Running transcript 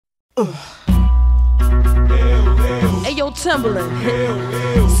Ayo, Timberland.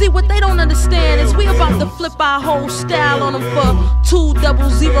 See, what they don't understand is we about to flip our whole style on them for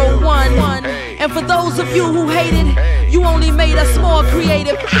 2001. And for those of you who hated, you only made us more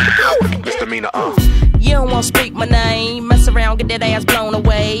creative. Misdemeanor, You don't wanna speak my name, mess around, get that ass blown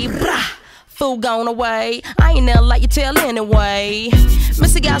away. Fool gone away, I ain't never like you tell anyway.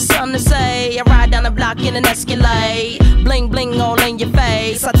 Missy got something to say, I ride down the block in an Escalade. Bling bling all in your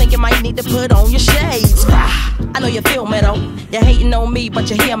face, I think you might need to put on your shades. I know you feel me though, you're hating on me but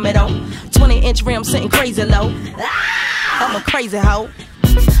you hear me though. 20-inch rim sitting crazy low, I'm a crazy hoe.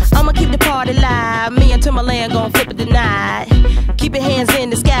 I'ma keep the party live, me and Timberland gon' flip it tonight. Keep your hands in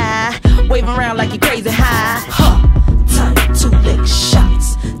the sky, wave around like you crazy high. Time to lick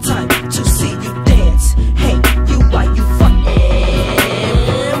shots, time to see you dance. Hey, you why you frontin'?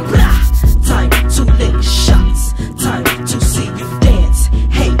 Blah. Time to lick shots, time to see you dance.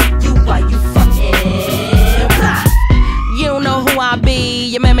 Hey, you why you frontin'? Blah. You don't know who I be,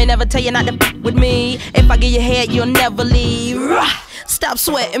 your man may never tell you not to f with me. If I give you head, you'll never leave. Stop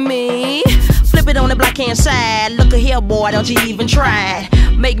sweating me. Flip it on the black hand side. Look here, boy, don't you even try.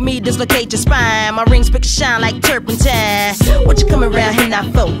 Make me dislocate your spine. My rings pick shine like turpentine. What you coming around here not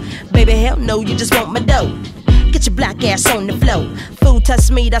for? Baby, hell no, you just want my dough. Get your black ass on the floor. Fool touch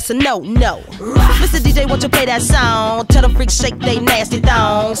me, that's a no-no. Mr. DJ, won't you play that song? Tell the freaks shake they nasty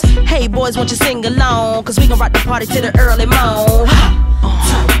thongs. Hey boys, won't you sing along? Cause we gon' rock the party to the early morn.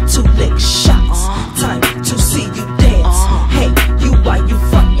 Time to lick shots, time to see you dance. Hey, you why you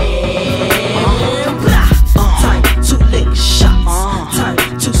frontin'? Blah. Time to lick shots, time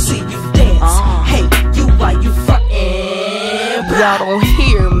to see you dance. Hey, you why you frontin'? Y'all don't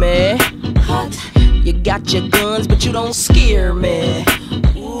hear me. You got your guns, but you don't scare me.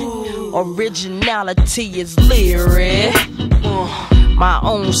 Originality is lyric. My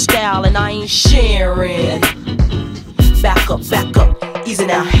own style and I ain't sharing. Back up, easy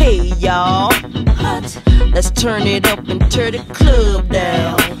now, hey y'all. Let's turn it up and turn the club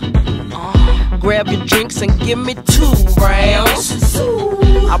down. Grab your drinks and give me 2 rounds.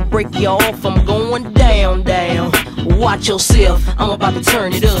 I break you off, I'm going down. Watch yourself, I'm about to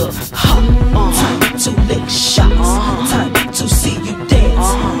turn it up. Time to lick shots, time to see you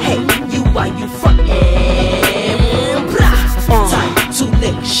dance. Hey, you why you frontin'? Blah. Time to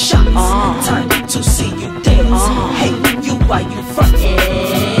lick shots, time to see you dance. Hey, you why you frontin'?